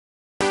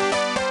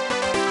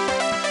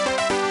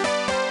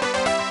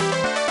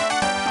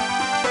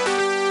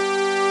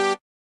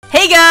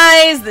Hey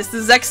guys, this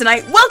is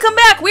Xenite. Welcome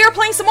back! We are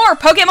playing some more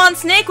Pokemon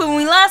Snakewood. When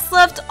we last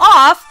left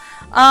off,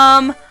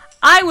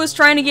 I was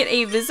trying to get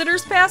a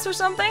visitor's pass or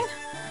something.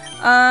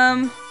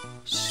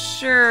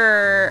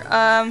 Sure.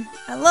 I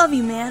love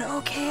you, man.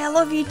 Okay, I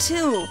love you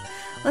too.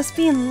 Let's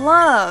be in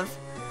love.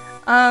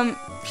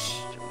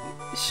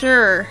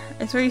 Sure.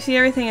 It's where you see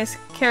everything as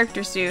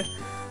characters do.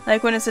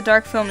 Like when it's a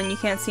dark film and you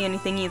can't see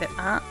anything either.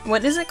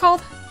 What is it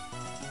called?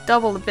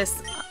 Double abyss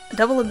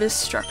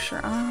structure.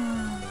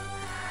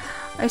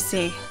 I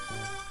see.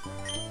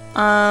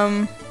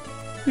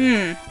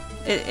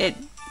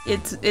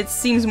 It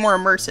seems more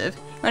immersive.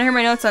 Wanna hear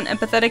my notes on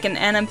empathetic and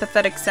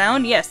unempathetic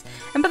sound? Yes.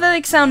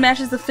 Empathetic sound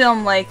matches the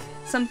film like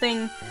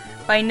something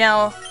by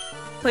now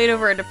played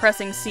over a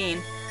depressing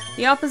scene.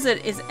 The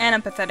opposite is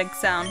unempathetic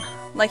sound,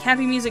 like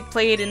happy music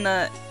played in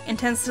the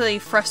intensely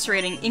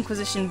frustrating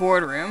Inquisition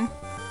boardroom.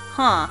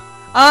 Huh.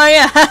 Oh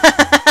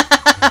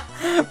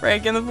yeah!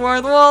 Breaking the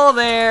fourth wall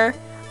there.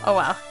 Oh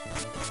wow.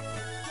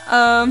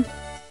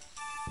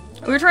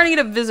 We were trying to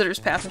get a visitor's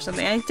pass or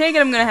something. I take it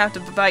I'm gonna have to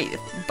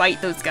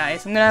bite those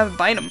guys. I'm gonna have to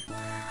bite them.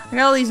 I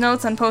got all these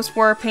notes on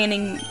post-war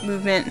painting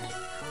movement,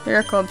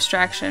 lyrical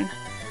abstraction.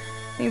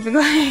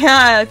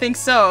 Yeah, I think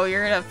so.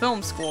 You're in a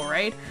film school,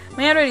 right?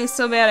 My handwriting is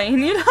so bad I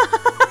need.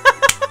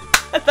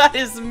 That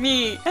is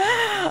me.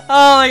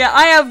 Oh my god,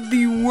 I have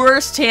the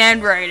worst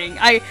handwriting.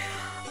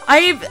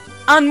 I've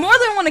on more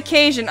than one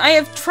occasion I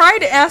have tried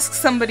to ask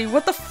somebody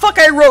what the fuck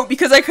I wrote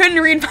because I couldn't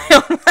read my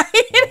own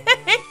writing.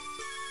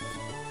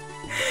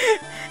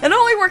 It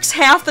only works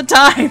half the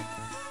time.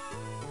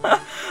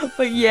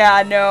 But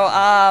yeah, no,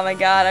 oh my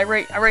god, I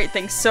write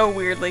things so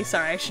weirdly.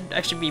 Sorry,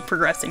 I should be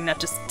progressing, not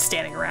just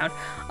standing around.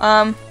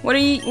 What are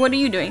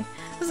you doing?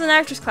 This is an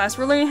actress class.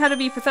 We're learning how to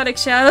be pathetic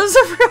shadows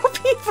of real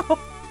people.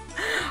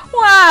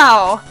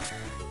 Wow.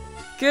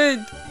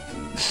 Good.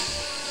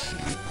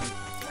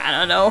 I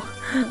don't know.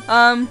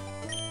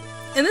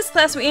 In this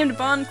class we aim to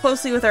bond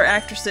closely with our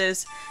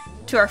actresses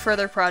to our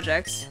further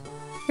projects.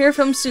 Here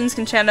film students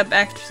can chat up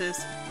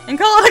actresses and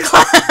call it a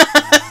class.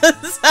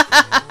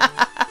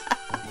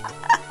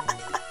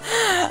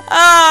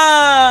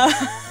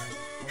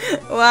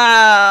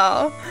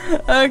 Wow.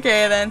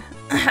 Okay then.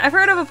 I've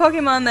heard of a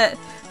Pokemon that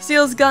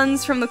steals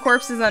guns from the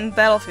corpses on the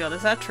battlefield.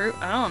 Is that true?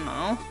 I don't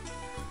know.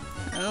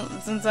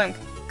 Since I'm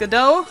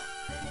Godot?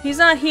 He's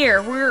not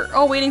here. We're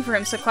all waiting for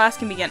him so class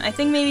can begin. I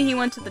think maybe he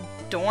went to the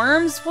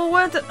dorms? Well,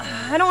 what?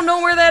 I don't know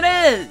where that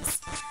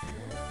is.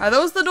 Are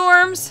those the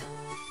dorms?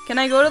 Can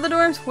I go to the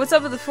dorms? What's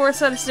up with the fourth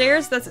set of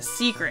stairs? That's a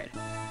secret.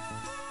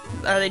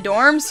 Are they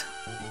dorms?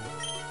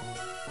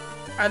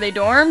 Are they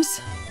dorms?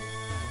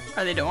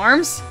 Are they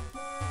dorms?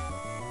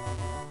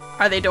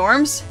 Are they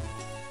dorms?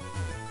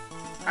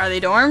 Are they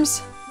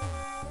dorms?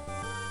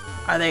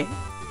 Are they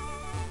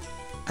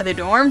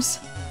dorms?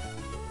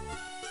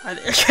 Are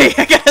they okay,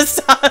 I gotta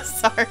stop,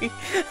 sorry.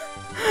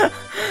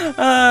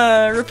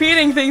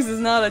 Repeating things is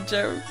not a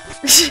joke.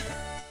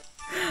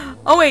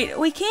 Oh wait,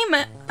 we came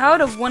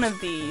out of one of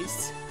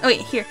these. Oh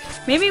wait, here.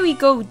 Maybe we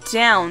go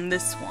down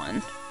this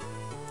one.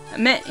 At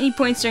many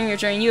points during your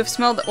journey, you have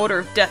smelled the odor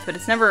of death, but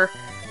it's never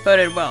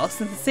boded well.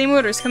 Since the same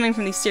odor is coming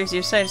from these stairs,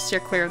 you decide to steer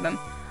clear of them.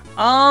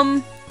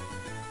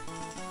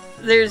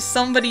 There's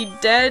somebody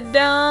dead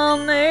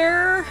down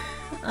there?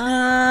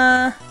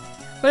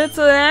 But it's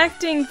an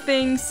acting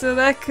thing, so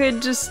that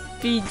could just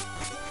be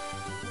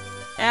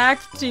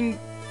acting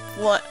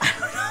what?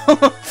 I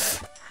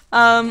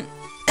don't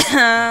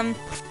know.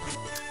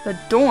 The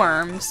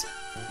dorms.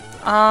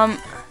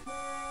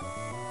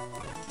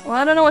 Well,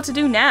 I don't know what to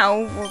do now.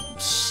 Well,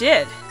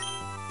 shit.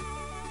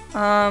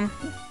 Oh,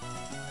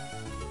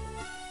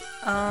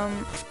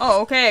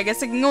 okay, I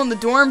guess I can go in the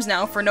dorms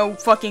now for no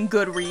fucking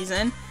good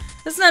reason.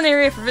 This is not an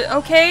area for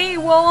okay,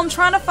 well, I'm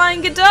trying to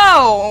find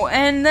Godot,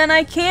 and then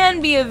I can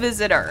be a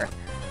visitor.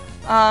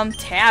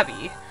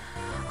 Tabby.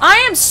 I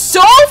am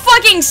so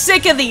fucking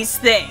sick of these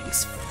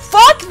things.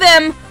 Fuck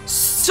them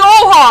so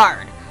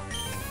hard.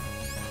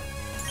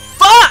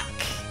 Fuck!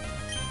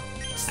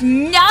 It's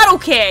not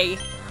okay.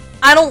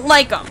 I don't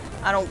like them.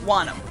 I don't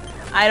want them.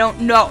 I don't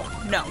know.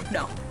 No,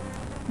 no.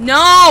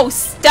 No!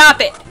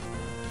 Stop it!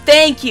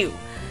 Thank you.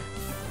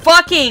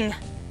 Fucking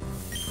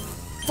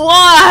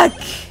fuck!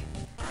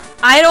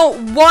 I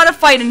don't want to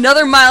fight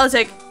another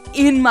Milotic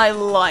in my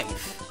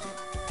life.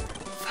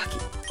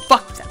 Fucking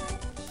fuck them.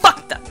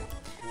 Fuck them.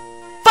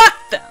 Fuck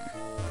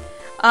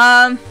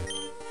them!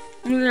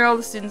 Where all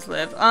the students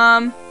live.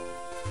 Home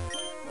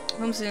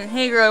student,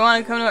 hey girl, I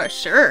want to come to our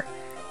sure.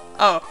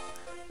 Oh.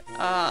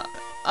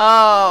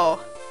 Oh.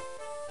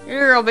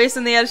 You're a girl based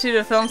on the attitude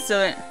of a film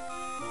student.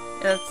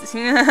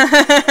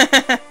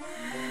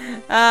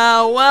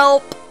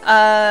 Well,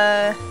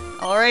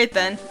 alright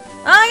then.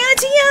 I got a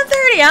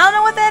TN30, I don't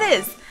know what that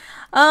is.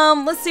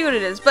 Let's see what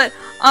it is, but,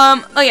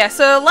 oh yeah,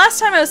 so last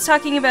time I was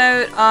talking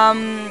about,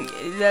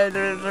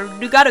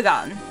 the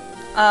Godot.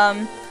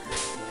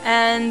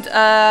 And,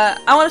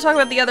 I want to talk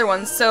about the other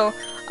ones, so,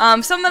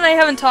 something I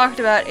haven't talked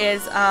about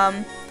is,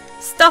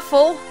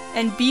 Stuffle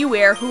and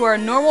Beware, who are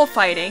normal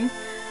fighting.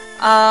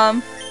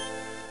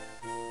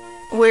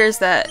 Where's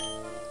that?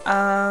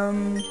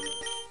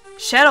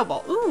 Shadow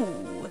Ball.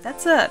 Ooh,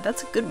 that's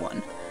a good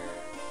one.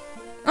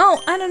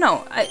 Oh, I don't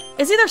know.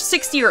 It's either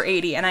 60 or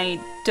 80, and I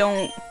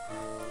don't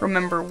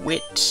remember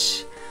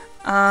which.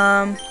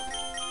 That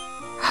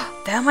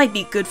might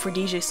be good for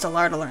DJ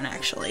Stellar to learn,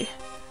 actually.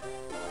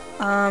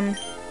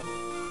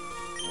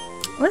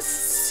 Let's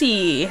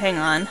see. Hang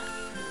on.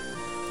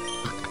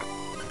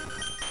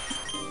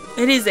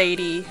 It is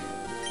 80.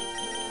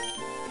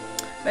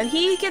 But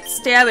he gets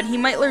stabbed, and he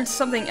might learn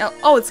something else.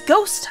 Oh, it's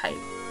Ghost type.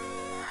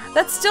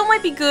 That still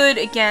might be good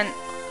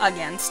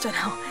against.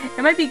 No,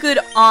 it might be good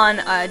on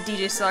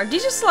DJ Stellar.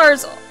 DJ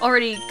Stellar's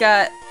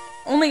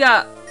only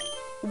got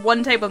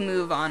one type of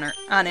move on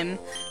him.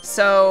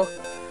 So,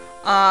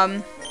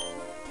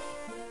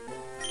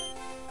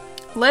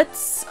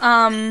 let's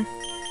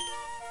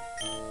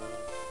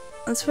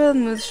put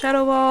him with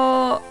Shadow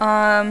Ball.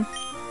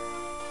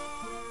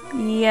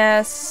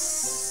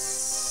 Yes.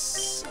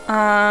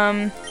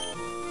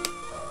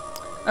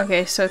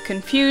 Okay, so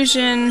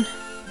Confusion,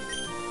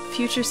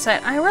 Future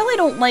Sight. I really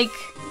don't like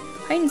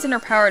Heightened Inner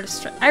Power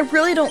to I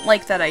really don't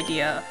like that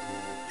idea.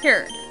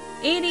 Here,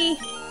 80,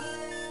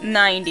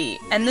 90,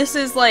 and this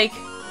is like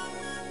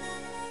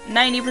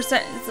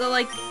 90%. So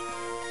like,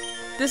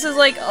 this is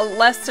like a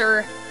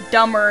lesser,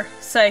 dumber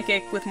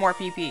psychic with more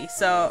PP.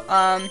 So,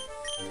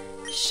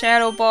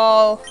 Shadow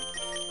Ball,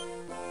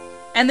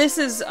 and this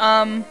is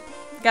got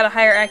a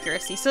higher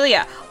accuracy. So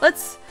yeah,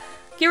 let's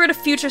get rid of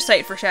Future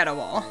Sight for Shadow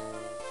Ball.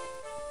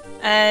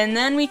 And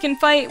then we can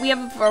fight. We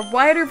have a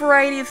wider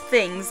variety of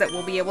things that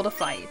we'll be able to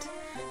fight.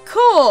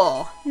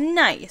 Cool!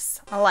 Nice.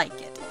 I like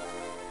it.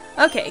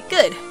 Okay,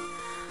 good.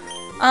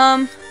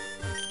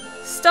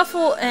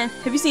 Stuffle and...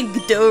 Have you seen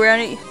Godot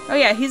around it? Oh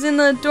yeah, he's in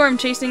the dorm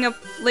chasing up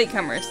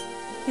latecomers.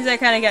 He's that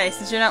kind of guy.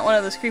 Since you're not one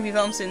of those creepy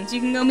film students, you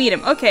can go meet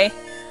him. Okay.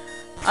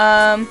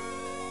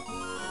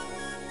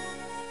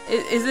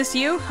 Is this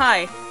you?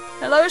 Hi.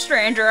 Hello,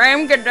 stranger. I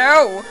am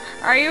Godot.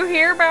 Are you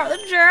here about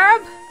the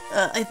job?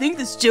 I think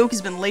this joke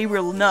has been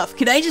labored enough.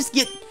 Could I just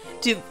get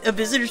to a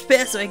visitor's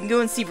pass so I can go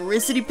and see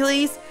Veracity,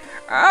 please?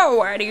 Oh,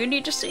 why do you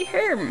need to see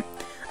him?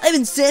 I've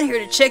been sent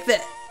here to check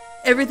that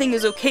everything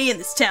is okay in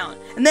this town,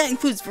 and that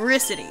includes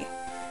Veracity.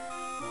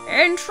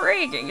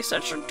 Intriguing.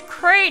 Such a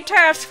great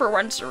task for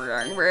once you're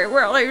young. Very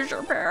well, use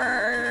your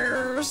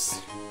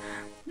pass.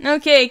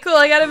 Okay, cool.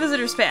 I got a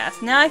visitor's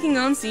pass. Now I can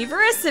go and see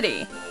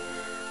Veracity.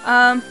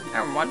 I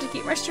want to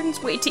keep my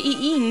students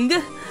waiting.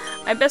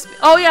 I best be—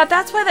 oh yeah,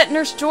 that's why that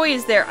Nurse Joy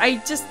is there. I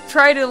just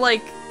try to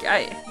like,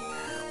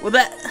 well,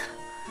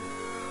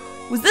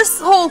 was this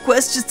whole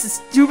quest just a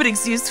stupid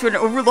excuse for an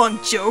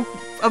overlong joke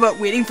about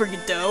waiting for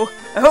Godot?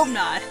 I hope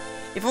not.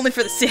 If only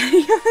for the sanity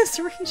of this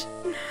region.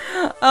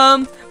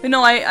 But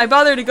no, I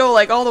bothered to go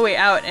like all the way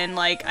out and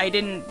like I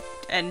didn't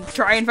and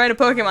try and find a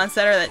Pokemon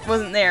Center that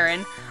wasn't there,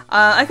 and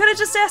I could have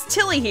just asked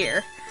Tilly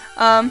here.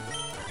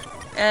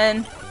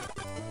 And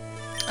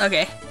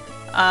okay.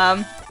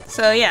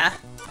 So yeah,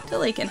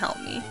 Tilly can help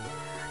me.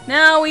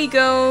 Now we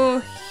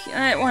go.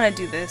 I want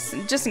to do this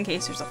just in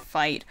case there's a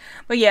fight.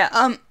 But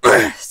yeah,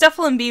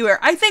 Stuffle and Beware.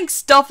 I think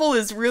Stuffle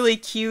is really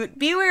cute.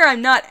 Beware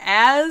I'm not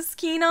as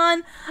keen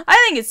on. I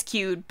think it's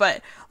cute,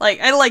 but like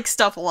I like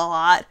Stuffle a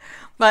lot.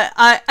 But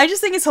I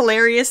just think it's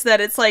hilarious that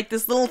it's like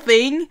this little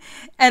thing,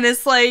 and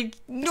it's like,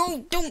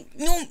 no, don't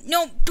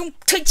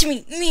touch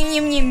me,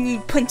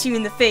 punch you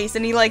in the face,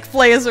 and he like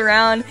flails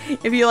around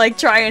if you like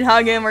try and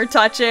hug him or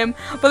touch him.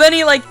 But then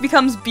he like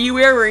becomes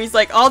Beware, where he's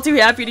like all too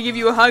happy to give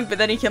you a hug, but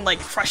then he can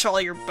like crush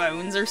all your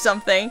bones or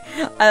something.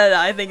 I don't know,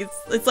 I think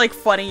it's like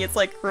funny, it's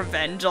like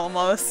revenge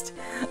almost.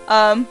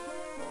 I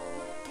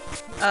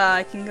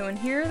can go in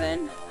here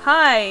then.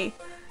 Hi,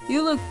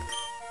 you look,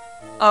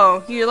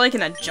 oh, you're like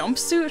in a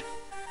jumpsuit?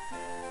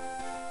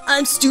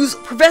 I'm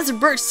Stoozle. Professor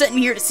Birch sent me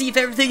here to see if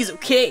everything is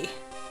okay.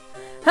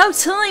 How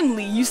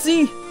timely, you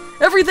see.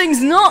 Everything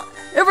is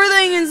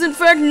in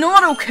fact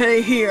not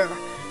okay here.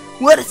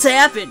 What has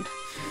happened?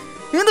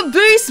 In the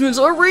basement,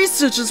 our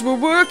researchers were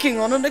working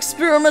on an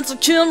experimental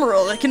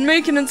camera that can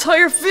make an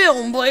entire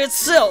film by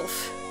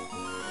itself.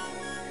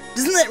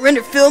 Doesn't that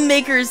render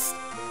filmmakers...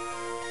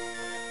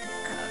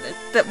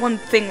 that one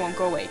thing won't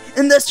go away.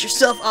 And thus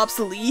yourself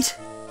obsolete?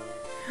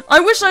 I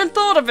wish I'd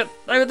thought of it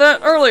that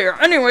earlier.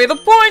 Anyway, the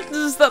point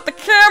is that the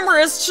camera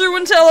is too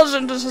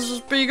intelligent and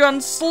has begun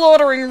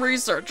slaughtering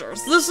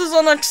researchers. This is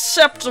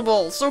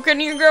unacceptable, so can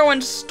you go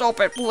and stop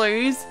it,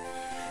 please?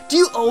 Do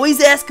you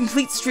always ask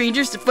complete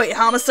strangers to fight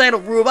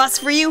homicidal robots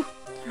for you?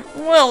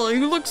 Well,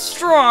 you look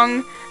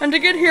strong, and to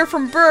get here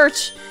from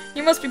Birch,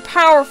 you must be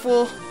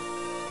powerful.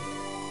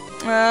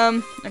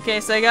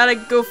 Okay, so I gotta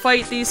go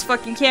fight these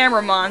fucking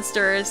camera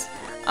monsters,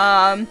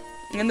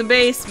 in the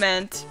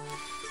basement.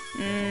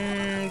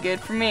 Good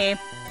for me.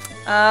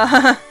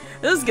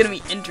 This is gonna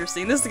be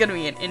interesting. This is gonna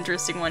be an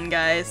interesting one,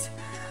 guys.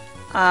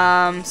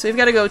 So we've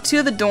gotta go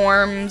to the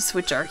dorms,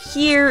 which are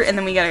here, and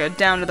then we gotta go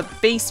down to the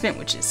basement,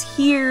 which is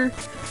here.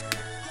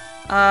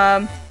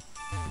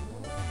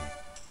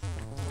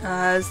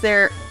 Is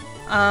there,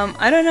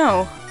 I don't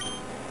know.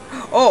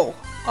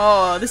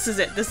 Oh, this is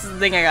it. This is the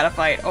thing I gotta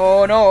fight.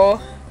 Oh no.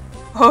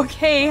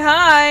 Okay,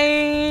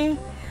 hi!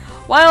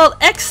 Wild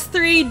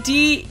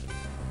X3D...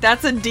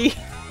 That's a D.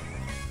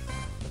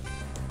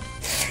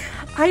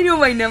 I know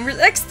my numbers.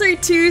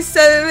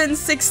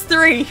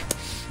 X32763.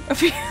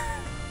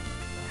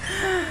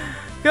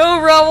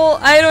 Go, Rubble.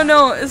 I don't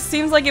know. It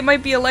seems like it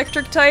might be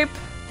electric type.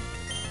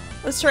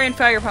 Let's try and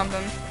fire pump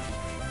him.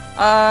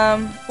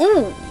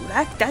 Ooh,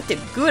 that did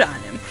good on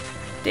him.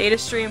 Data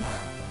stream.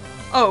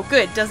 Oh,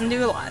 good. Doesn't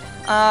do a lot.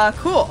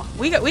 Cool.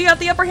 We got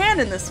the upper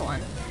hand in this one.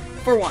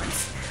 For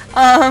once.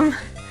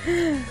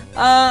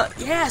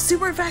 Yeah,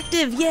 super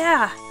effective.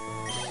 Yeah.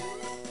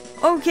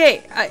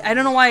 Okay. I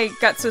don't know why I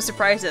got so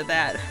surprised at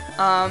that.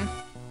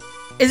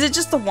 Is it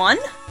just the one?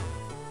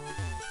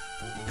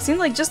 It seems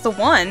like just the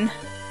one.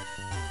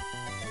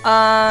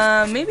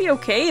 Maybe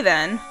okay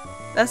then.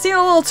 That seemed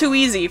a little too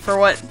easy for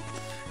what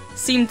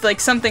seemed like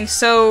something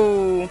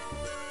so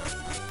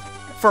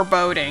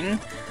foreboding.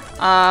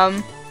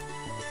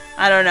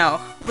 I don't know.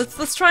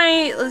 Let's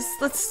try.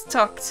 Let's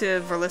talk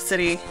to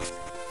Vericity.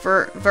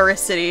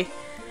 Vericity.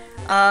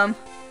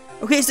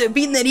 Okay, so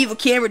beating that evil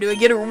camera, do I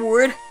get a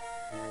reward?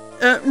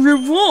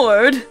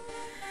 Reward?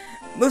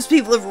 Most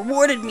people have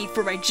rewarded me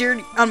for my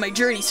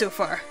journey so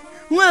far.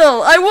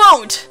 Well, I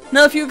won't!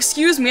 Now if you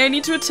excuse me, I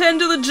need to attend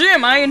to the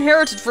gym I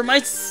inherited from my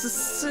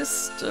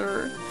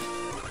sister.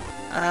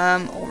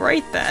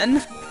 Alright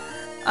then.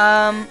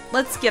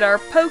 Let's get our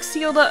pokes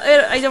healed up.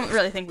 I don't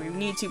really think we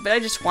need to, but I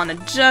just want to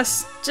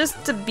just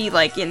to be,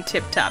 like, in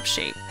tip-top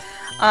shape.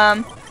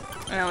 Now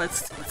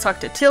let's talk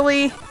to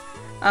Tilly.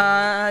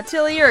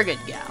 Tilly, you're a good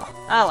gal.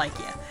 I like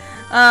you.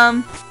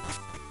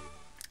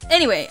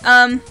 Anyway,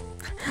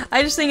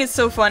 I just think it's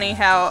so funny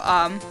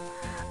how,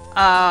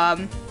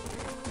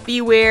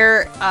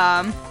 Beware,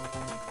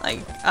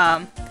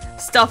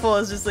 Stuffle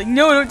is just like,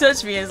 no, don't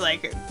touch me. It's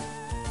like,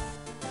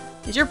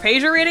 is your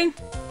pager reading?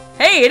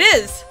 Hey, it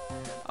is!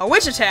 A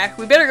witch attack.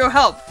 We better go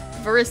help.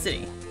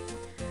 Vericity.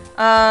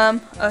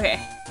 Okay.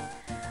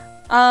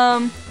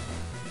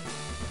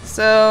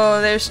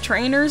 So there's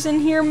trainers in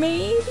here,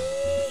 maybe?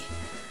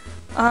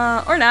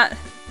 Or not.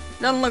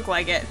 Doesn't look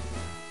like it.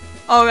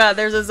 Oh god,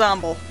 there's a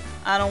zombie.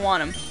 I don't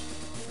want him.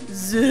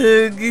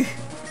 Zug.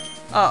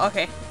 Oh,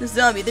 okay. The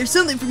zombie. There's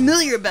something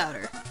familiar about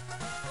her.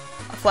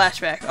 A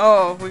flashback.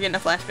 Oh, we're getting a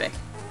flashback.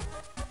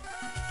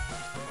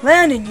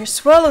 Landon, your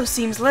Swallow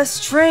seems well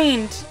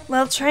trained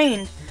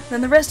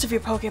than the rest of your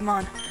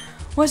Pokémon.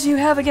 What do you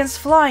have against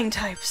flying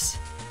types?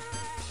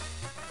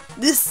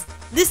 This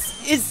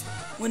is...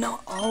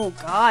 Oh,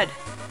 God.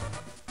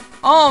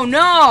 Oh,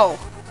 no!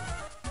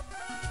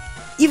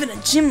 Even a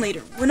gym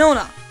leader,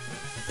 Winona.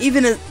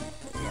 Even a...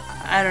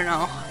 I don't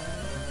know.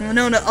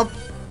 Winona, I'll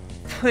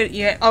put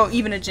you... Oh,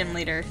 even a gym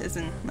leader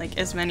isn't, like,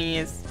 as many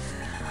as...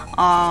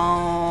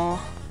 Oh...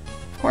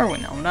 Poor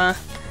Winona.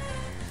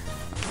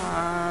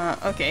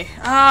 Okay.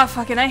 Ah,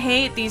 fucking, I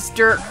hate these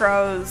dirt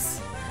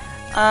crows.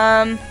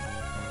 I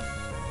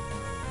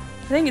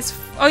think it's...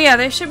 Oh yeah,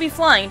 they should be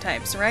flying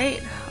types,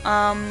 right?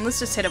 Let's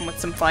just hit them with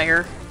some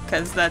fire,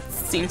 because that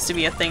seems to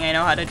be a thing I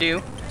know how to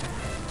do.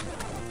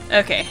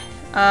 Okay.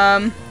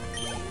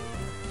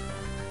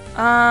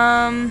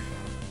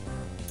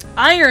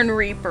 Iron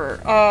Reaper.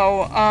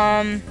 Oh,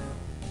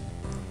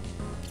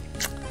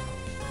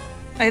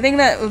 I think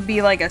that would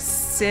be like a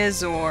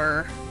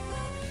Scizor.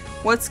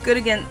 What's good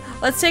again?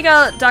 Let's take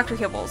out Dr.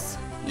 Kibbles.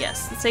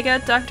 Yes, let's take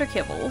out Dr.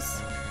 Kibbles.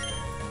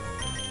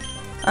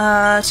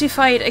 To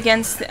fight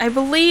against... I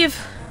believe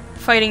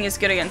fighting is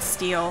good against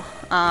Steel.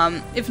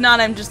 If not,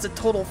 I'm just a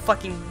total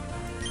fucking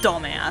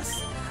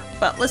dumbass.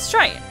 But let's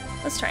try it.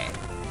 Let's try it.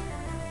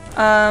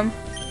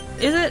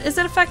 Is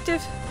it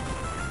effective?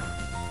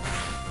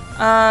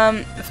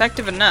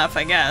 Effective enough,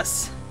 I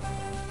guess.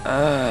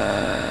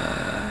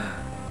 I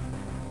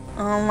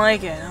don't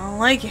like it. I don't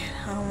like it.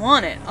 I don't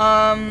want it.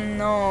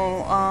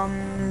 No.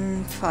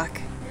 Fuck.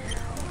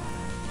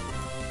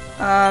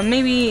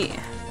 Maybe...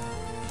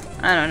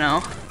 I don't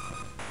know.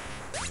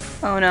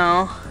 Oh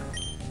no.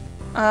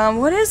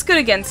 What is good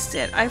against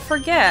it? I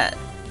forget.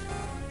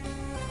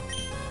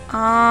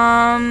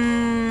 I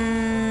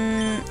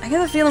get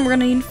the feeling we're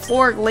gonna need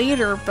Florg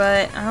later,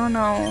 but I don't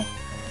know.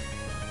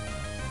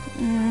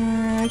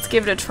 Let's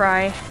give it a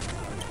try.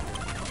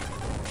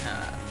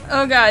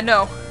 Oh god,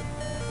 no.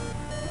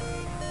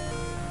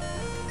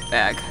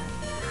 Bag.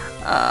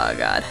 Oh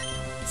god.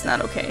 It's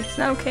not okay. It's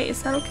not okay.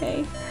 It's not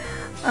okay.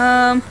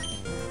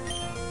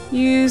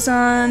 Use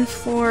on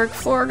Florg.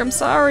 Florg, I'm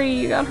sorry.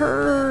 You got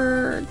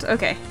hurt.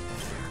 Okay.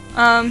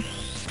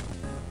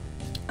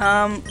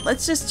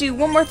 Let's just do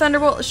one more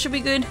Thunderbolt. It should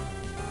be good.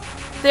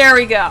 There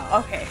we go.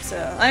 Okay, so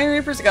Iron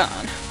Reaper's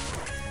gone.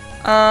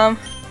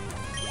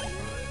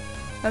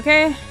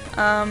 Okay.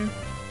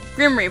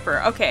 Grim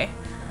Reaper. Okay.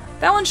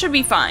 That one should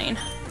be fine.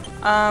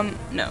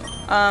 No.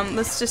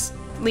 Let's just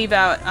leave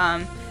out,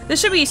 this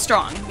should be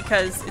strong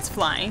because it's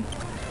flying.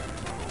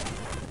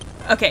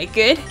 Okay,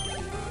 good.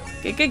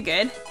 Good, good,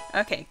 good.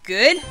 Okay,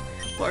 good.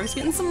 Florg's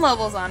getting some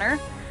levels on her.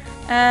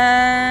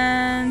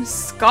 And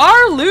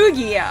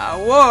Scarlugia.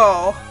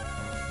 Whoa.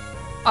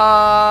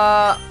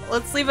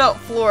 Let's leave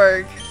out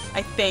Florg,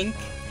 I think.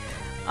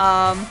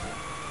 I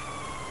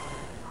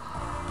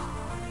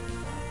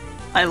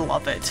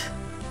love it.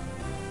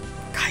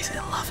 Guys, I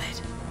love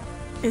it.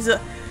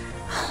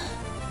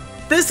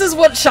 This is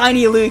what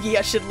shiny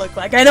Lugia should look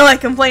like. I know I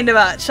complained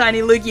about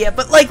shiny Lugia,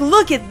 but like,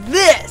 look at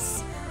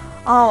this!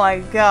 Oh my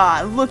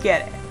god, look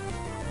at it.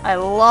 I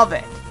love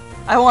it.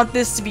 I want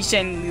this to be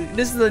shiny Lugia.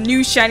 This is the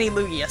new shiny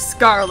Lugia.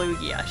 Scar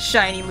Lugia.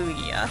 Shiny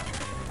Lugia.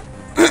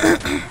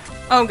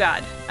 Oh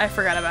god, I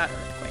forgot about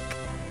Earthquake.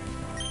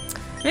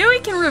 Maybe we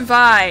can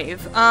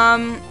revive.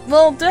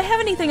 Well, do I have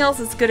anything else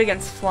that's good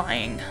against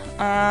flying?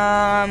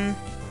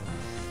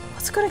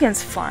 What's good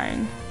against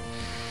flying?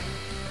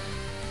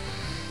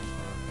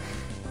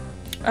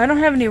 I don't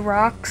have any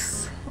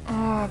rocks.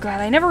 Oh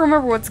god, I never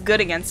remember what's good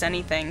against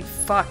anything.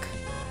 Fuck.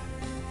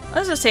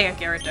 Let's just take a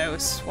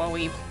Gyarados while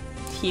we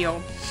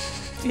heal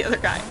the other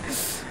guy.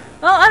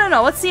 Well, I don't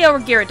know. Let's see how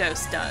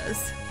Gyarados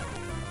does.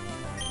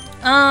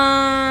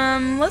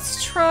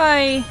 Let's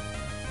try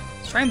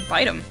and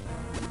bite him.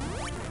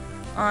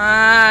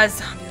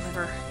 Zombie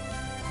liver.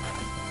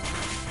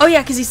 Oh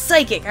yeah, because he's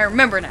psychic. I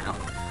remember now.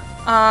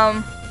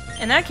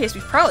 In that case,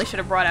 we probably should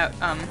have brought out,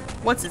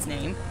 what's his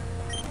name?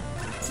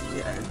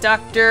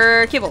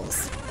 Dr.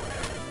 Kibbles.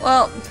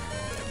 Well,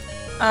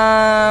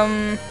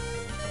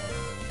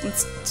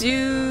 let's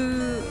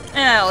do...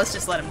 let's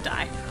just let him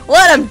die.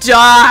 Let him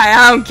die!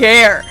 I don't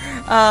care!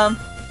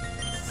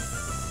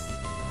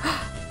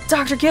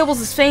 Dr. Kibbles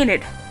has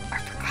fainted. I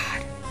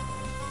forgot.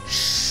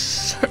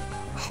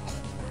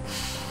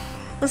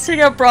 Let's take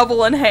out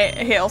Brubble and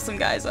hail some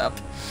guys up.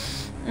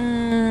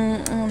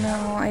 Oh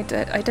no, I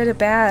did it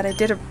bad. I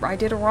did it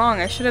wrong.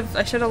 I should have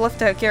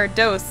left out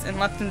Gyarados and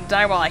left him to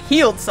die while I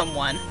healed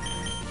someone.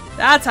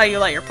 That's how you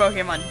let your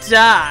Pokemon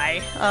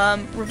die.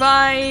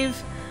 Revive.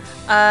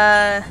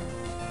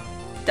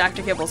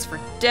 Dr. Kibbles for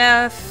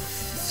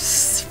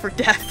deaths. For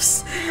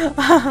deaths.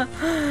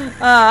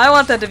 I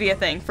want that to be a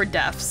thing for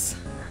deaths.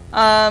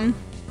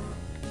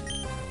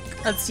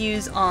 Let's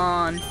use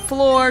on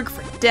Florg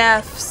for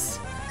deaths.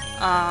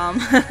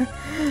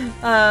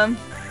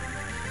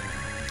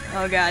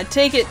 Oh god,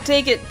 take it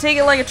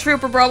like a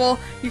trooper, Brubble.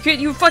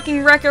 You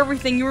fucking wreck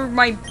everything. You were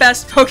my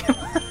best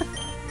Pokemon.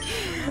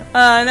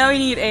 Now we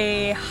need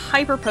a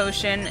Hyper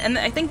Potion, and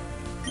I think,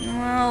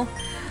 well,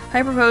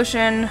 Hyper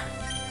Potion,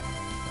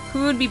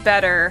 who would be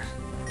better?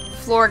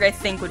 Florg, I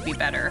think, would be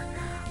better.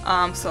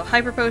 So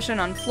Hyper Potion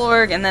on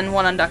Florg, and then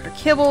one on Dr.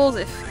 Kibbles,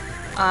 if,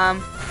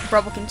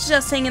 Brubble can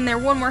just hang in there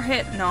one more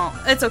hit. No,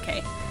 it's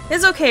okay.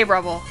 It's okay,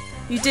 Brubble.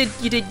 You did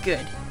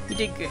good. You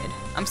did good.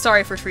 I'm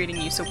sorry for treating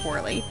you so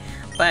poorly.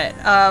 But,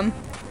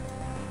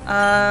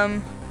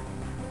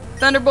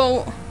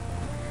 Thunderbolt,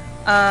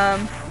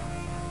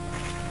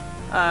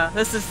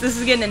 this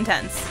is getting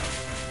intense.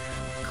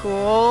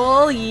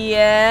 Cool,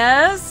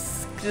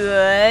 yes,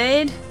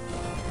 good.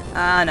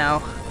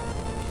 No.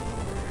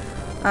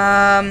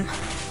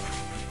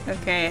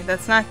 Okay,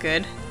 that's not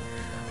good.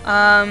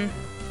 I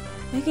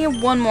can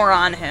get one more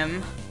on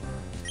him.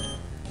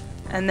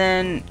 And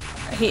then,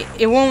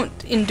 it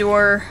won't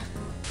endure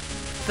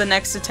the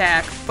next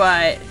attack,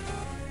 but...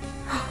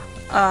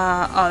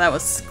 oh, that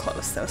was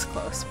close. That was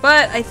close.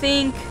 But I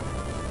think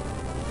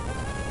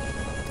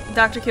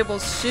Dr.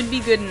 Kibbles should be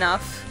good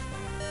enough.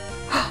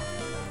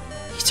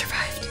 He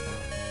survived.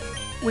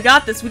 We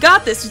got this. We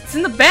got this. It's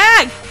in the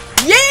bag.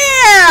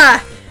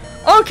 Yeah!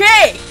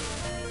 Okay.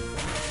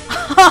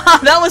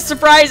 That was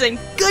surprising.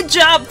 Good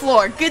job,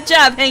 Florg. Good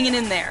job hanging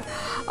in there.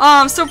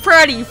 I'm so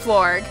proud of you,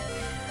 Florg.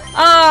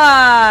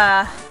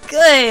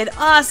 Good.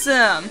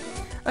 Awesome.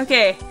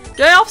 Okay.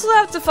 Do I also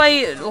have to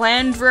fight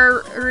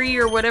Landry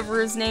or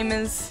whatever his name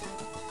is?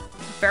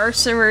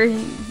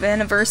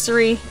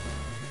 Anniversary?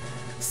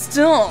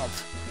 Stop!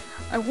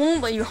 I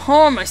won't let you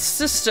harm my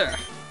sister.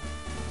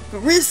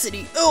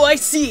 Veracity. Oh, I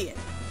see it.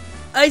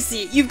 I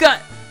see it. You've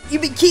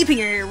been keeping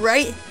her here,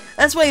 right?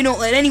 That's why you don't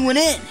let anyone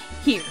in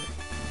here.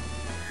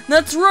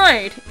 That's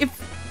right.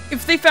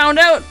 If they found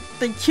out,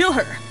 they'd kill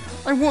her.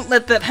 I won't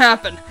let that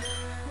happen.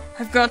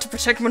 I've got to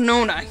protect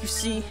Winona. You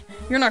see,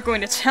 you're not going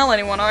to tell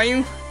anyone, are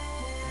you?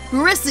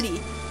 Veracity,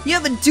 you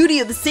have a duty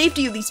of the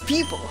safety of these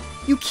people.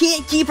 You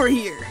can't keep her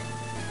here.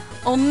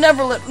 I'll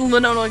never let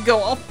Winona go.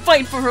 I'll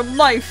fight for her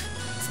life.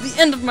 It's the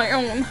end of my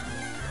own.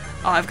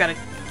 Oh, I've got to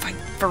fight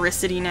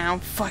Veracity now.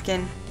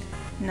 Fucking...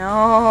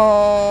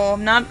 No,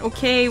 I'm not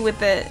okay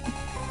with it.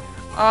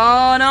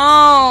 Oh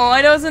no,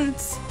 I wasn't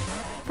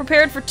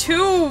prepared for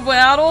 2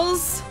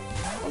 battles.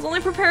 I was only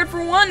prepared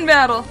for 1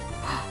 battle.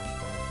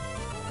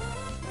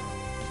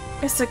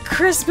 It's a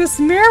Christmas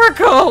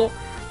miracle!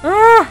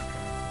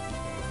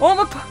 Oh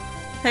my...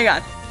 Hang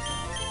on.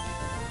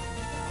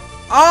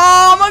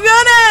 Oh my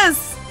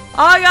goodness!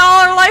 Oh, I got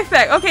all our life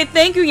back. Okay,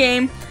 thank you,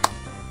 game.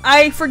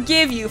 I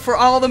forgive you for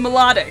all the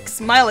melodics.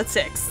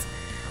 Militics.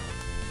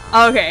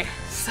 Okay,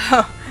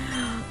 so...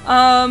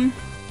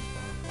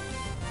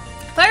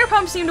 Fire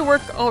Pump seemed to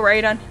work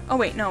alright on... Oh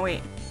wait, no,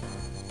 wait.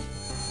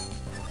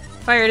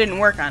 Fire didn't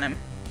work on him.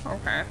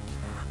 Okay.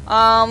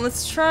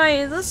 Let's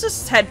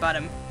just headbutt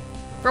him.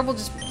 Brubble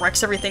just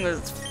wrecks everything with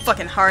its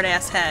fucking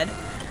hard-ass head.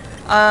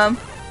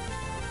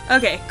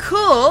 Okay,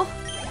 cool.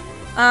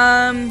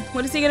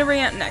 What is he gonna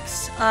bring out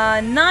next?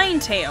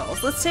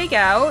 Ninetales. Let's take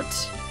out...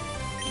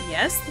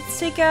 Yes, let's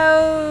take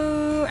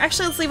out...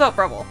 Actually, let's leave out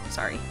Brubble.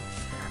 Sorry.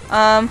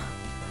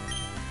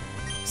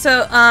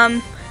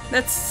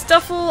 That's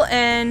Stuffle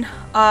and,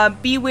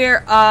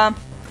 Beware,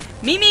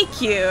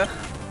 Mimikyu.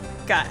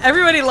 God,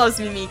 everybody loves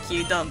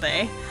Mimikyu, don't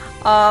they?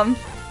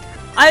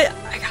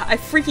 I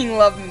freaking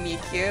love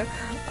Mimikyu.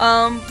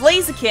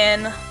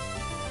 Blaziken.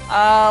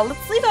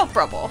 Let's leave out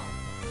Brubble.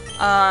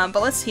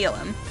 But let's heal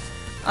him.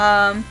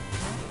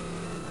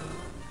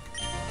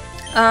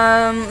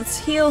 Let's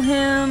heal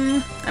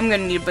him. I'm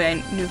gonna need to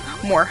buy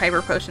more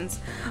hyper potions.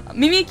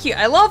 Mimikyu.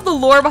 I love the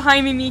lore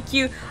behind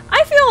Mimikyu.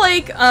 I feel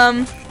like,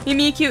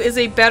 Mimikyu is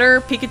a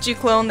better Pikachu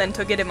clone than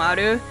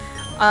Togedemaru.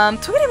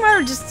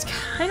 Togedemaru just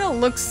kind of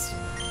looks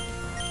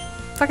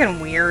fucking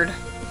weird.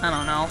 I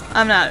don't know.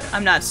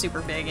 I'm not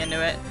super big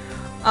into it.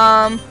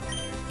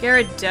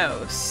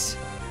 Gyarados,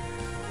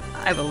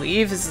 I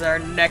believe, is our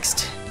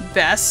next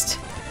best.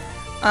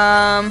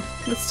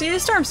 Let's do the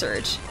Storm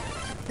Surge.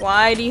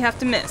 Why do you have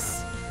to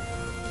miss?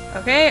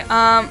 Okay,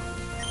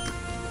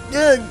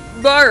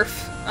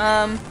 barf.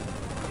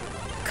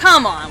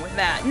 Come on with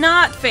that.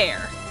 Not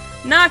fair.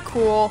 Not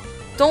cool.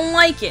 Don't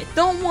like it.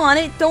 Don't want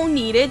it. Don't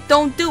need it.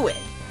 Don't do it.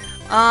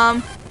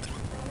 Why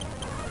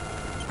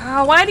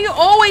do you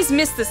always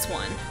miss this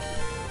one?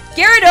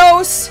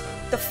 Gyarados!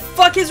 The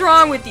fuck is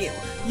wrong with you?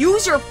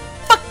 Use your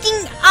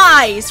fucking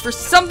eyes for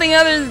something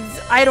other than...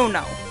 I don't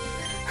know.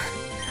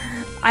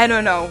 I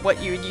don't know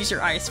what you would use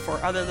your eyes for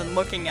other than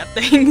looking at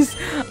things.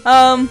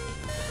 I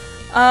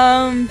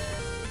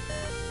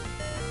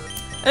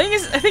think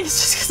it's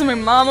just because my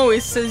mom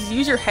always says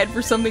use your head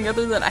for something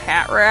other than a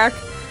hat rack.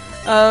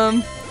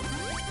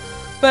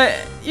 But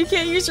you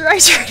can't use your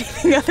eyes for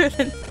anything other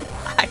than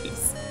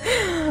eyes.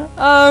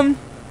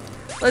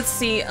 Let's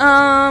see.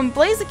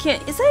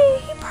 Blaziken, is he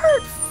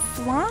part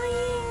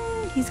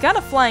flying? He's got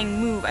a flying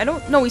move. I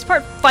don't know. He's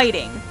part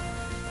fighting.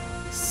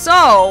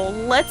 So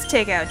let's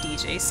take out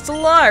DJ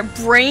Stellar.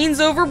 Brains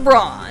over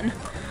Brawn.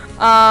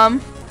 Oh,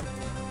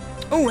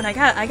 and I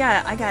got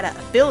an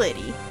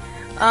ability.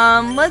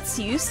 Let's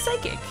use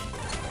Psychic.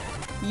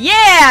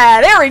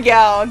 Yeah, there we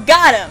go.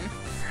 Got him.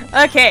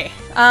 Okay.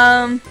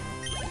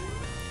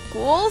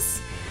 Ghouls.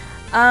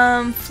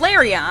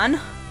 Flareon.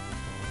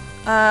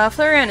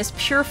 Flareon is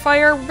Pure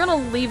Fire. We're gonna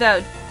leave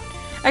out...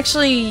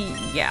 Actually,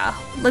 yeah.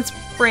 Let's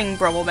bring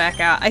Brubble back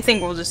out. I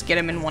think we'll just get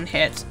him in one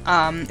hit.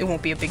 It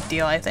won't be a big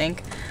deal, I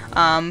think.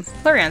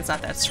 Flareon's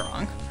not that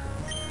strong.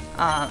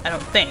 I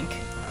don't think.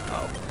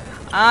 Oh.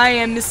 I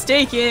am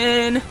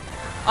mistaken.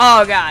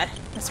 Oh, God.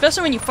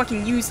 Especially when you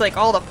fucking use, like,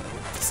 all the...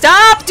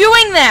 Stop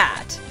doing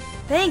that!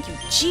 Thank you.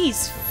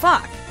 Jeez,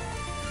 fuck.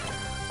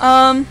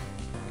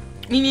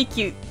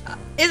 Mimikyu.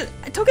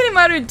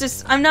 Togedemaru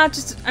just...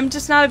 I'm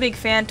just not a big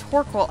fan.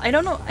 Torkoal. I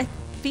don't know. I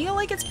feel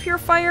like it's Pure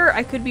Fire.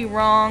 I could be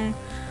wrong.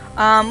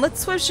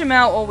 Let's switch him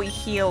out while we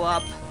heal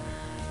up.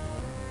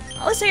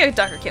 Let's take out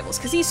Dr. Kibbles,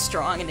 because he's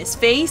strong in his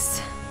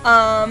face.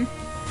 I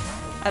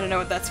don't know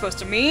what that's supposed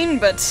to mean,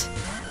 but...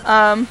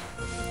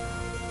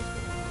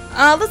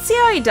 let's see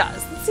how he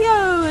does. Let's see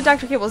how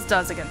Dr. Kibbles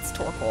does against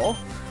Torkoal.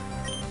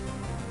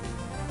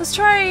 Let's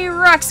try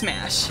Rock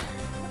Smash.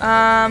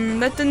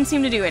 That didn't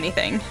seem to do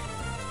anything.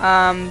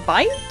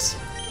 Bite?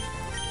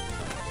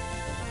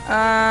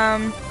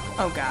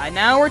 Oh god,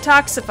 now we're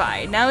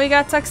toxified. Now we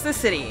got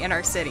toxicity in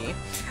our city.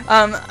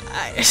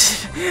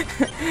 It's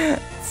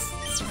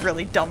a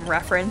really dumb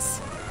reference.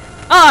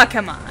 Oh,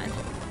 come on.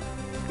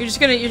 You're just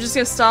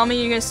gonna stall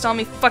me? You're gonna stall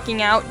me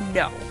fucking out?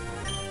 No.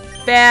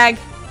 Bag.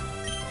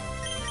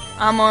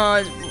 I'm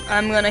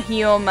gonna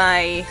heal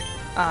my,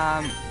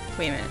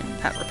 wait a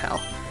minute, not Repel.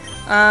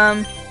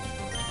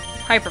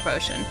 Hyper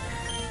Potion.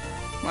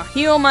 I'll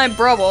heal my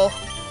Brubble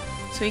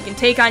so he can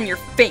take on your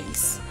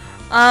face.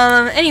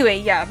 Anyway,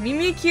 yeah,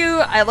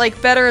 Mimikyu I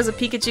like better as a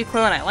Pikachu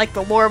clone. I like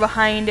the lore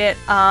behind it.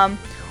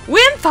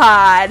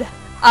 Wimpod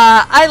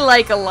I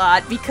like a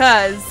lot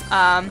because,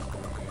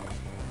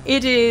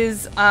 it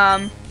is,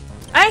 I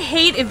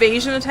hate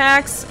evasion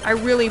attacks. I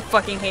really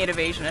fucking hate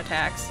evasion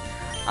attacks.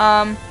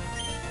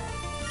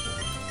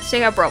 Let's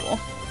take out Brubble.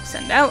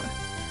 Send out.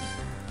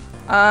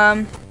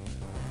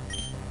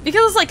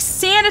 Because it's like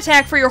sand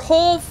attack for your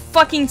whole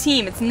fucking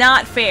team. It's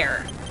not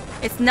fair.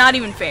 It's not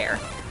even fair.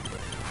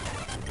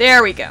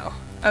 There we go.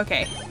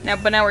 Okay.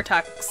 But now we're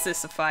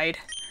toxicified.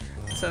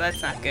 So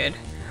that's not good.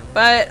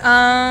 But,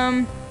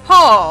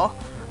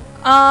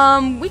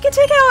 we could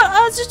take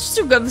out, just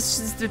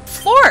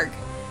Florg.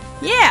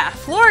 Yeah,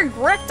 Florg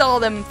wrecked all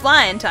them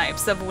flying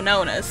types of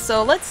Winonas,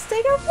 so let's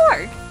take out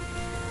Florg.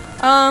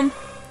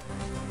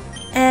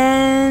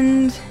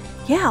 And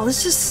yeah,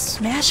 let's just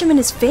smash him in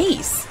his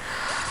face.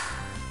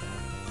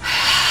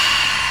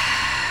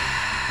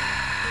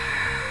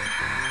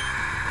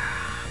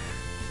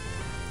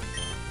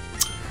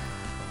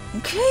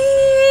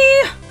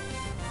 Okay.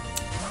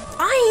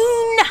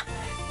 Fine.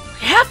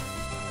 Have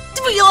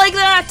to be like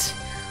that.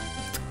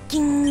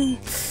 Fucking.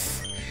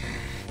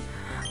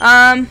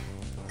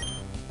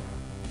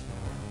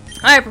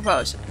 Hyper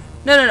Potion.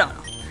 No.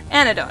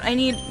 Antidote. I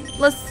need,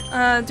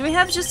 do we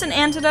have just an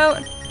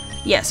antidote?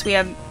 Yes, we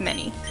have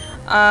many.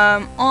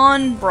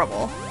 On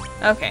Brubble.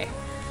 Okay.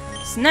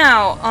 So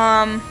now,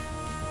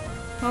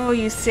 oh,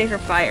 use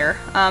Sacred Fire.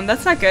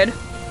 That's not good.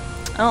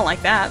 I don't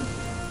like that.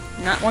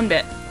 Not one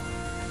bit.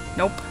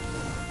 Nope.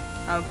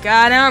 Oh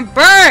god, I'm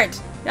burned!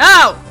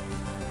 No!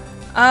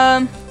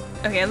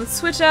 Okay, let's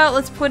switch out.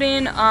 Let's put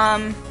in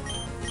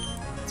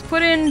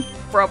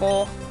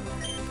Brubble.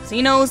 Cause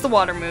he knows the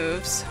water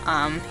moves.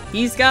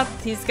 He's got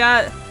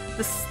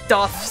the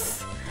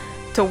stuffs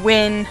to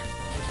win.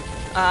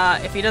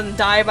 If he doesn't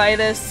die by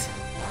this.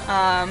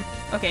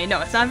 Okay,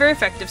 no, it's not very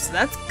effective, so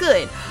that's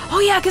good. Oh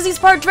yeah, because he's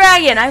part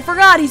dragon! I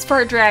forgot he's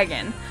part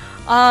dragon.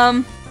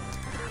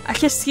 I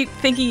just keep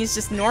thinking he's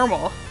just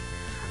normal.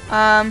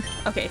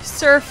 Okay,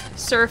 surf.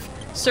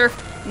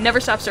 Never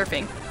stop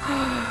surfing.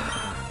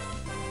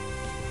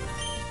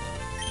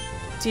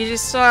 TJ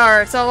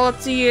Star, it's all up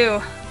to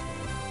you.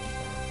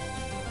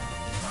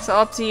 It's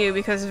all up to you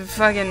because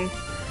fucking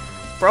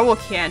Brubble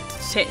can't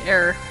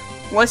or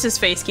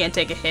what's-his-face can't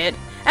take a hit.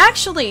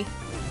 Actually,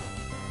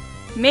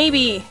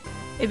 maybe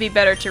it'd be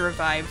better to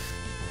revive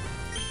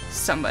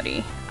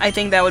somebody. I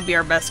think that would be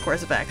our best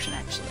course of action,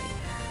 actually.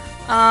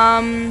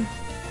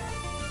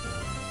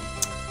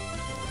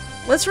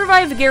 Let's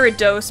revive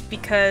Gyarados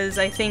because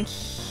I think...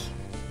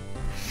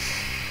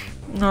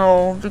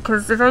 No,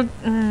 because if I...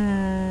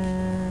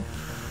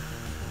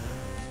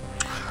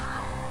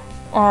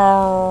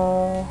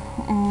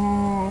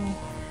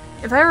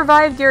 If I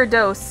revive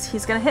Gyarados,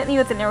 he's gonna hit me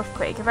with an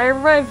Earthquake. If I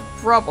revive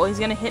Brubble, he's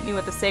gonna hit me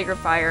with a Sacred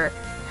Fire.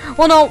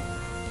 Well, no.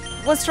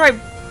 Let's try...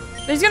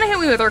 He's gonna hit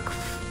me with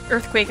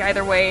Earthquake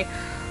either way.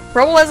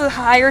 Brubble has a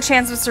higher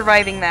chance of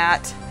surviving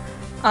that.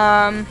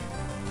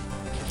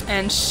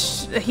 And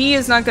he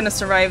is not gonna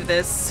survive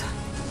this.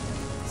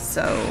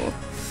 So...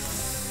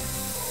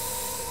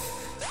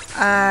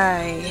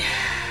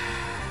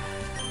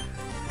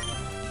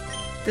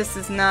 This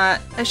is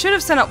not... I should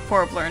have sent out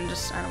Porbler and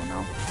just... I don't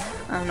know.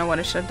 I don't know what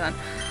I should have done.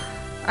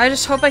 I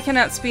just hope I can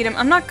outspeed him.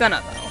 I'm not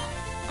gonna, though.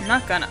 I'm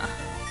not gonna.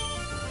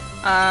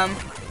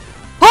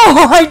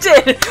 Oh, I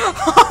did!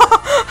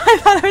 I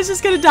thought I was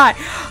just gonna die.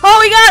 Oh,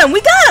 we got him!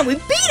 We got him! We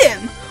beat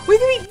him! We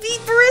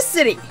beat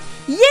Veracity!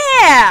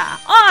 Yeah!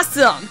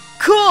 Awesome!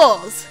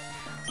 Cools!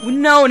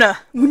 Winona!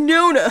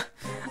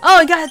 Oh,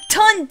 I got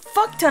a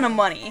fuck ton of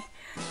money.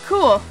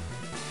 Cool.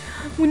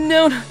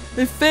 Winona,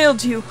 they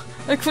failed you.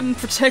 I couldn't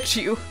protect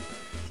you.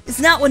 It's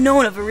not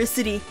Winona,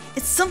 Veracity.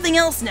 It's something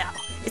else now.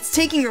 It's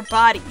taking your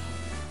body.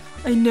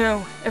 I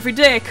know. Every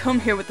day I come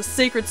here with the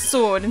sacred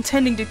sword,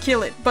 intending to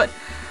kill it, but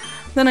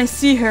then I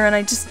see her and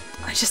I just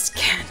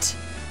can't.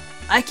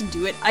 I can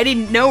do it. I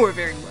didn't know her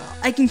very well.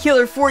 I can kill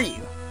her for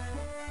you.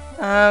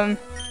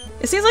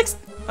 It seems like...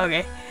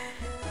 Okay.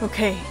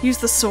 Okay, use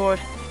the sword.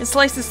 It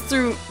slices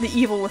through the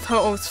evil with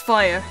Ho-Oh's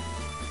fire.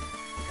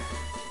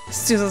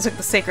 Susan took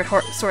the sacred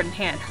sword in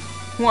hand.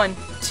 1,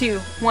 2,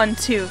 1,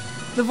 2.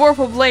 The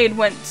Vorpal blade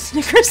went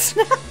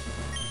snicker-snap.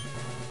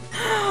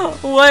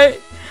 What?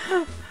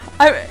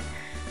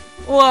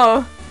 Whoa.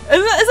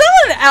 Is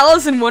that an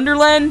Alice in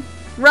Wonderland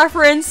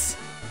reference?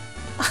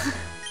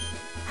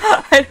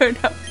 I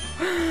don't know.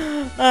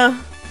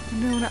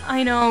 No,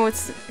 I know,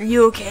 are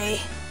you okay?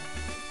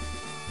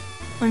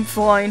 I'm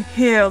fine.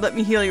 Here, let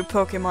me heal your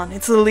Pokemon.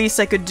 It's the least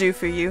I could do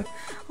for you.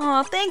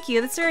 Aw, thank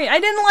you. That's very... I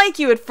didn't like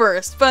you at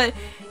first, but...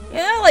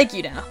 Yeah, I like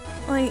you now.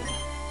 Like...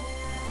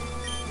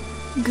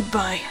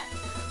 Goodbye.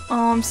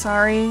 Oh, I'm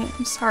sorry.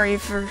 I'm sorry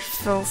for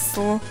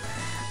Philstel.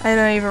 I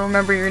don't even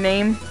remember your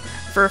name.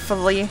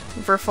 Verpalum.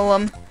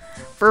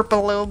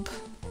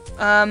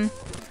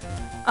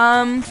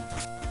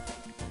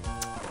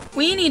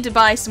 We need to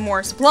buy some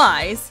more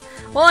supplies.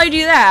 While I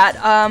do that,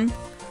 I'm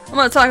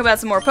gonna talk about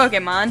some more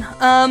Pokemon.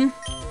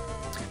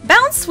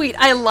 Bounsweet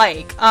I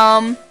like.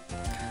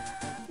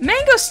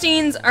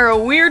 Mangosteens are a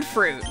weird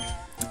fruit.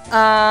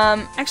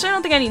 Actually I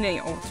don't think I need any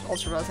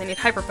Ultra Balls, I need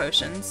Hyper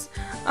Potions.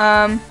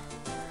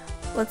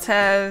 Let's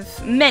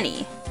have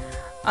many.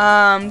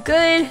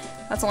 Good.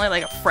 That's only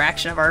like a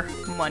fraction of our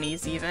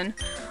monies even.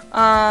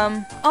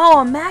 Oh,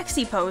 a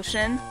Maxi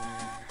Potion.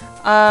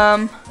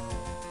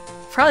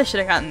 Probably should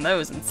have gotten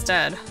those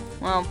instead.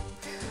 Well,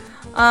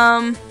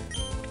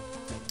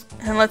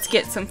 and let's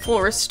get some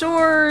full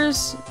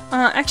restores.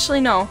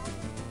 Actually, no.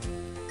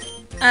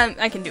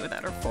 I can do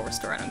without a full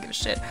restore. I don't give a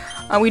shit.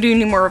 We do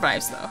need more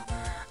revives though,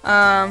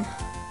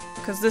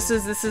 because this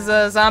is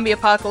a zombie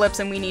apocalypse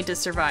and we need to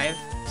survive.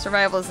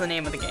 Survival is the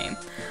name of the game.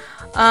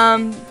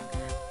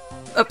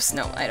 Oops,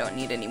 no, I don't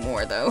need any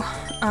more though.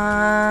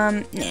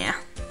 Nah.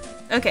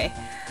 Okay.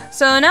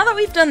 So now that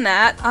we've done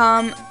that,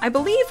 I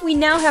believe we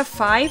now have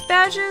 5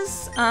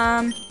 badges.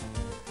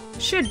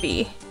 Should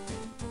be.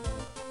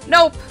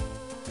 Nope.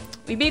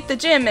 We beat the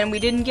gym and we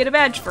didn't get a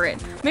badge for it.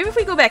 Maybe if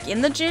we go back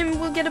in the gym,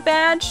 we'll get a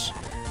badge.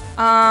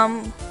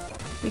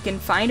 We can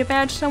find a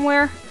badge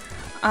somewhere.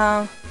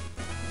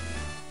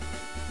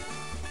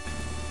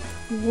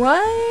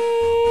 What?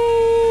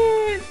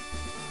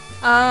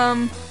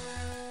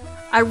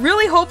 I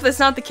really hope that's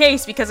not the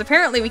case because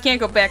apparently we can't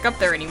go back up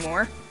there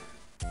anymore.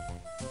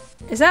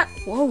 Is that...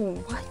 Whoa,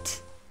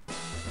 what?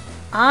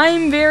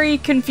 I'm very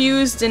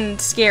confused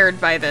and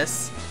scared by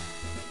this.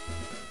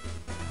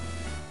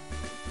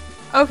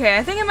 Okay,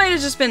 I think it might have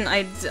just been...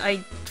 I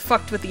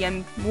fucked with the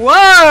M...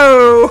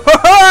 Whoa!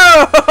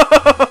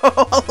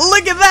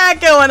 Look at that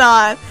going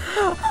on!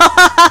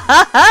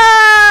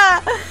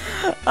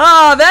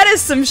 Oh, that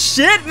is some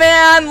shit,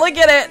 man! Look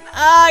at it!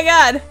 Oh,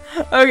 God!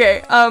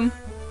 Okay,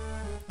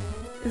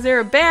 is there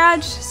a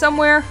badge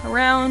somewhere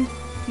around?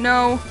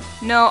 No.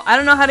 No, I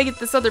don't know how to get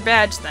this other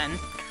badge then.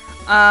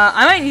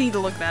 I might need to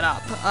look that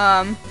up.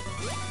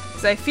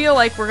 Because I feel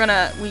like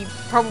we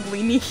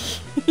probably need...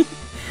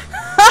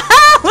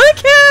 Look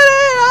at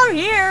it! I'm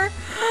here!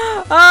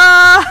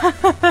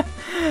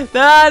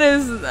 That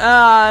is,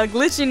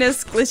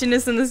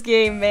 glitchiness in this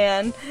game,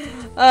 man.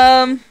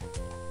 I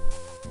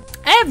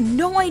have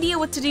no idea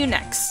what to do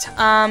next.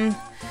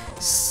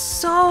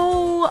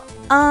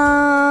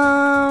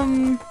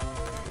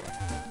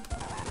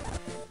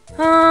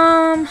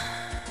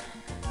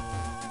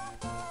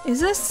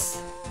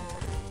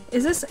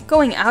 Is this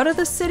going out of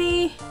the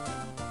city?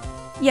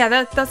 Yeah,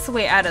 that's the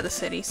way out of the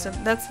city, so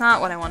that's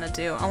not what I want to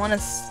do. I want to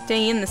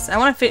stay in this. I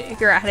want to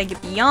figure out how to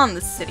get beyond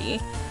the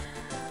city.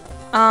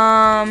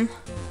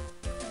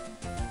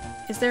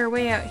 Is there a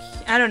way out?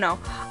 I don't know.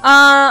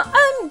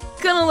 I'm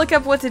gonna look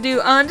up what to do.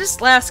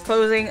 Just last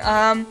closing.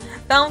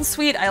 Fountain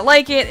Suite, I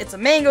like it. It's a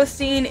mango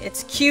scene.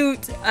 It's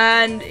cute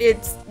and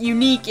it's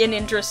unique and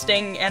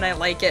interesting, and I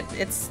like it.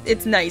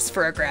 It's nice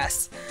for a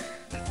grass.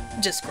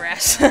 Just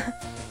grass.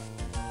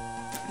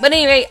 But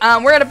anyway,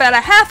 we're at about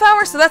a half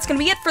hour, so that's gonna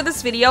be it for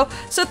this video.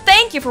 So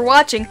thank you for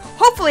watching.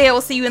 Hopefully I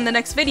will see you in the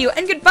next video,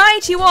 and goodbye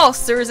to you all,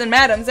 sirs and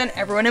madams, and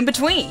everyone in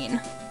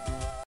between.